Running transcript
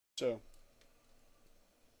So,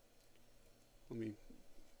 let me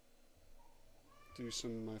do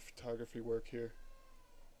some of my photography work here.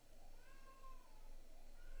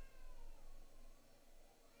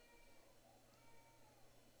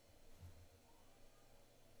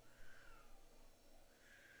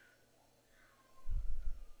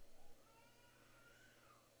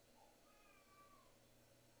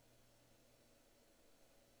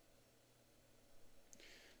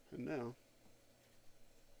 And now,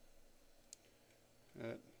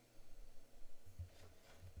 at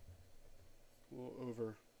a little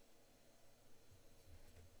over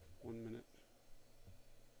 1 minute,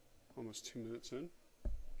 almost 2 minutes in,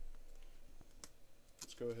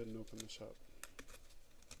 let's go ahead and open this up.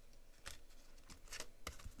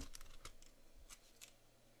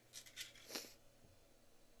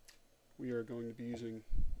 We are going to be using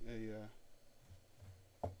a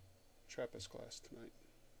Trappist glass tonight.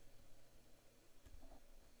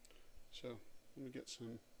 So, let me get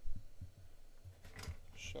some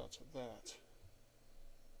shots of that.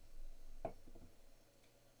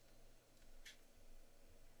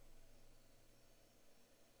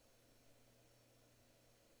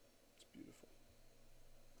 It's beautiful.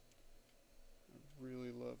 I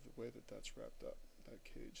really love the way that that's wrapped up, that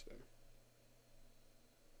cage there.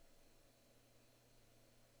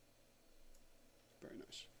 Very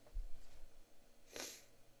nice.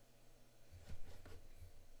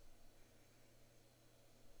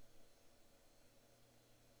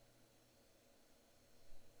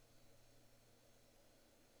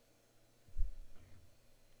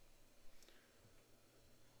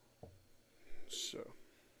 So,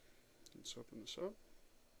 let's open this up.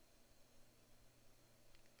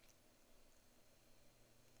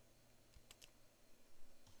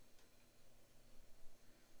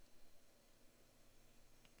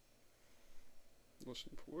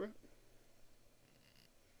 Listen for it.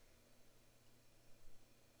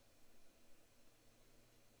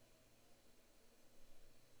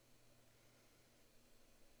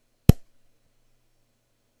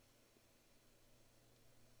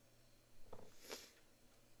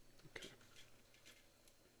 Okay.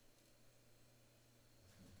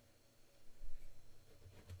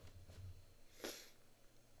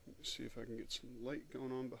 Let me see if I can get some light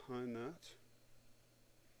going on behind that.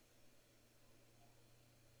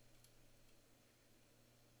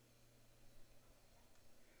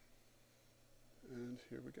 And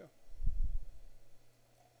here we go.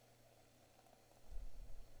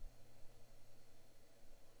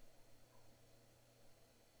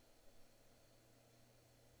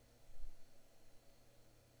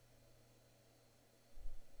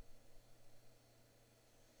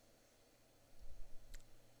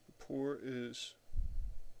 The pour is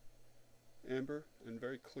amber and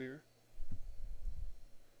very clear.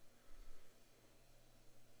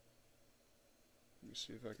 Let me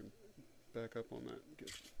see if I can back up on that and get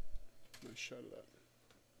a nice shot of that.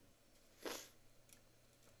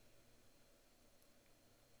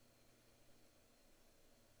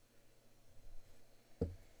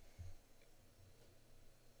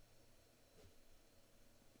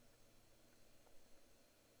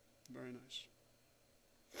 Very nice.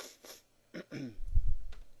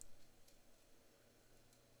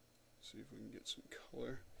 See if we can get some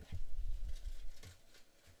color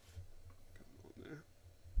going on there.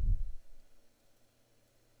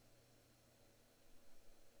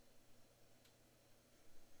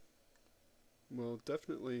 Well,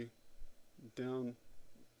 definitely down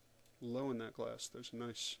low in that glass, there's a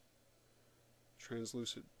nice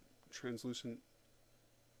translucent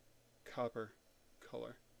copper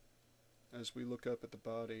color. As we look up at the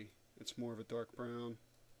body, it's more of a dark brown.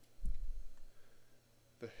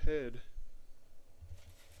 The head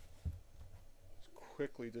is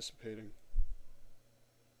quickly dissipating,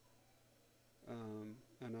 and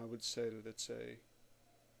I would say that it's a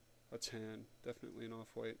tan, definitely an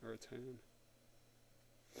off-white or a tan.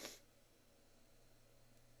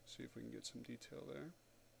 See if we can get some detail there.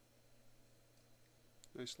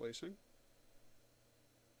 Nice lacing.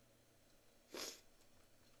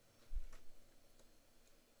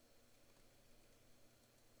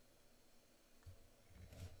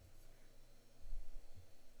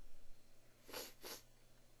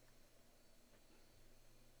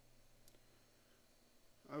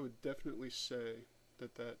 I would definitely say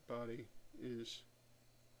that that body is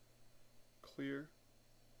clear,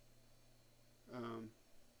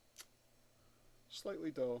 slightly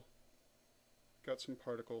dull, got some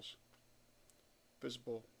particles,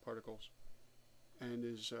 visible particles, and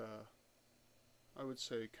is, I would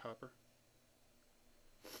say, copper.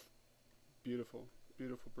 Beautiful,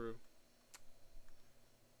 beautiful brew.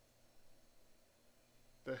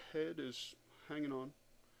 The head is hanging on.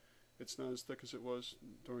 It's not as thick as it was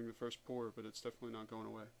during the first pour, but it's definitely not going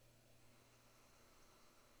away.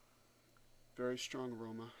 Very strong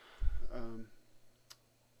aroma.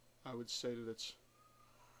 I would say that it's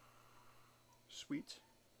sweet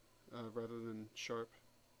rather than sharp.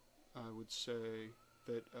 I would say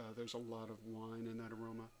that there's a lot of wine in that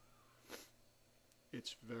aroma.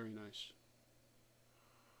 It's very nice.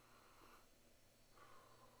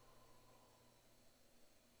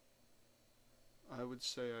 I would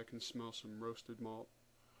say I can smell some roasted malt.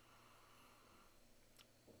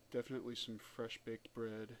 Definitely some fresh baked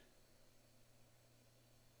bread.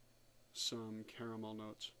 Some caramel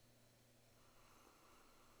notes.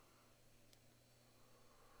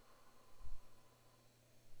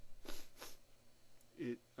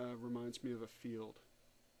 It reminds me of a field,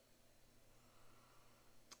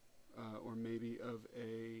 or maybe of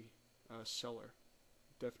a cellar.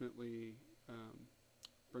 Definitely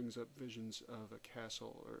brings up visions of a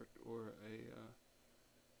castle or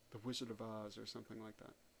the Wizard of Oz or something like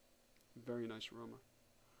that. Very nice aroma.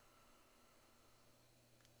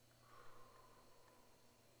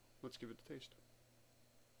 Let's give it a taste.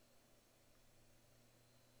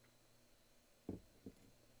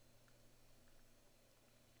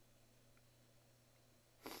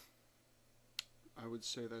 I would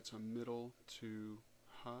say that's a middle to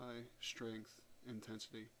high strength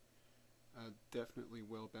intensity. Definitely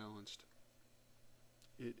well balanced.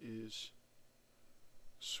 It is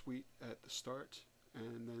sweet at the start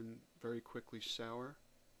and then very quickly sour,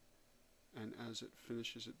 and as it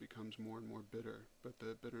finishes it becomes more and more bitter, but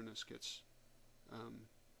the bitterness gets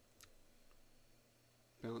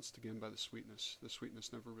balanced again by the sweetness. The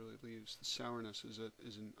sweetness never really leaves. The sourness is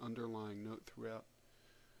an underlying note throughout.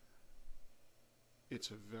 It's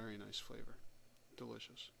a very nice flavor.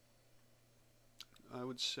 Delicious. I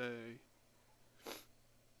would say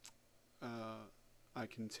I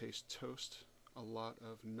can taste toast, a lot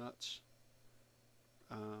of nuts,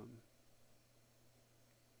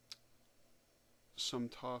 some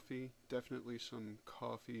toffee, definitely some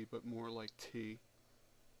coffee, but more like tea,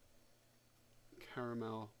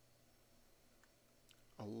 caramel,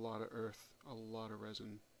 a lot of earth, a lot of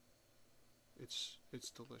resin. It's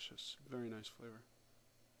delicious. Very nice flavor.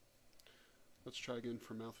 Let's try again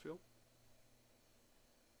for mouthfeel.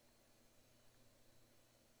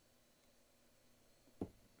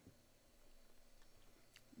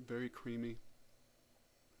 Very creamy.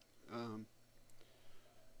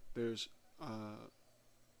 There's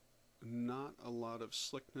not a lot of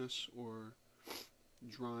slickness or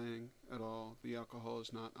drying at all. The alcohol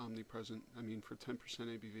is not omnipresent. I mean, for 10%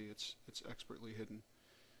 ABV, it's expertly hidden.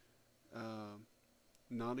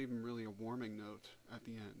 Not even really a warming note at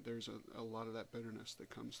the end. There's a lot of that bitterness that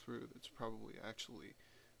comes through that's probably actually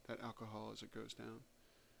that alcohol as it goes down.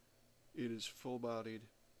 It is full-bodied,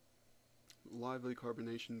 lively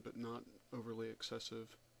carbonation, but not overly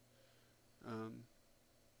excessive.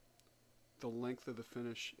 The length of the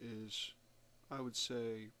finish is, I would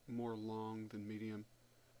say, more long than medium.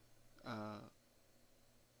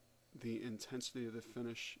 The intensity of the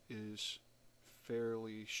finish is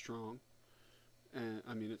fairly strong, and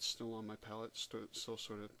I mean it's still on my palate, still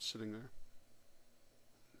sort of sitting there.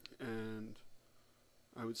 And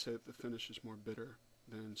I would say that the finish is more bitter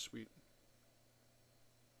than sweet.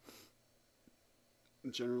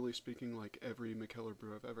 Generally speaking, like every Mikkeller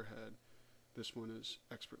brew I've ever had, this one is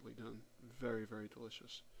expertly done. Very, very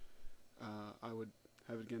delicious. I would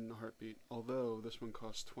have it again in a heartbeat, although this one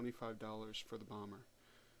costs $25 for the bomber.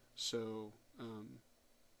 So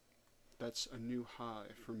that's a new high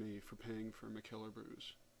for me for paying for Mikkeller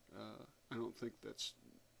brews. I don't think that's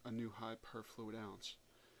a new high per fluid ounce,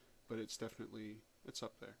 but it's definitely, it's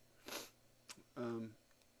up there.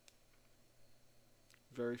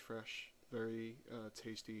 Very fresh, very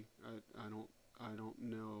tasty. I don't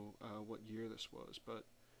know what year this was, but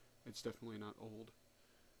it's definitely not old,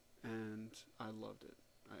 and I loved it.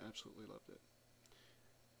 I absolutely loved it.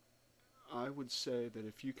 I would say that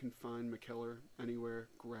if you can find Mikkeller anywhere,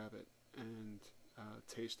 grab it and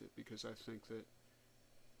taste it, because I think that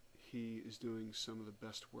he is doing some of the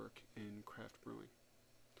best work in craft brewing.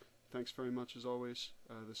 Thanks very much as always.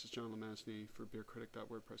 This is John Lemazny for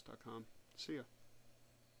beercritic.wordpress.com. See ya.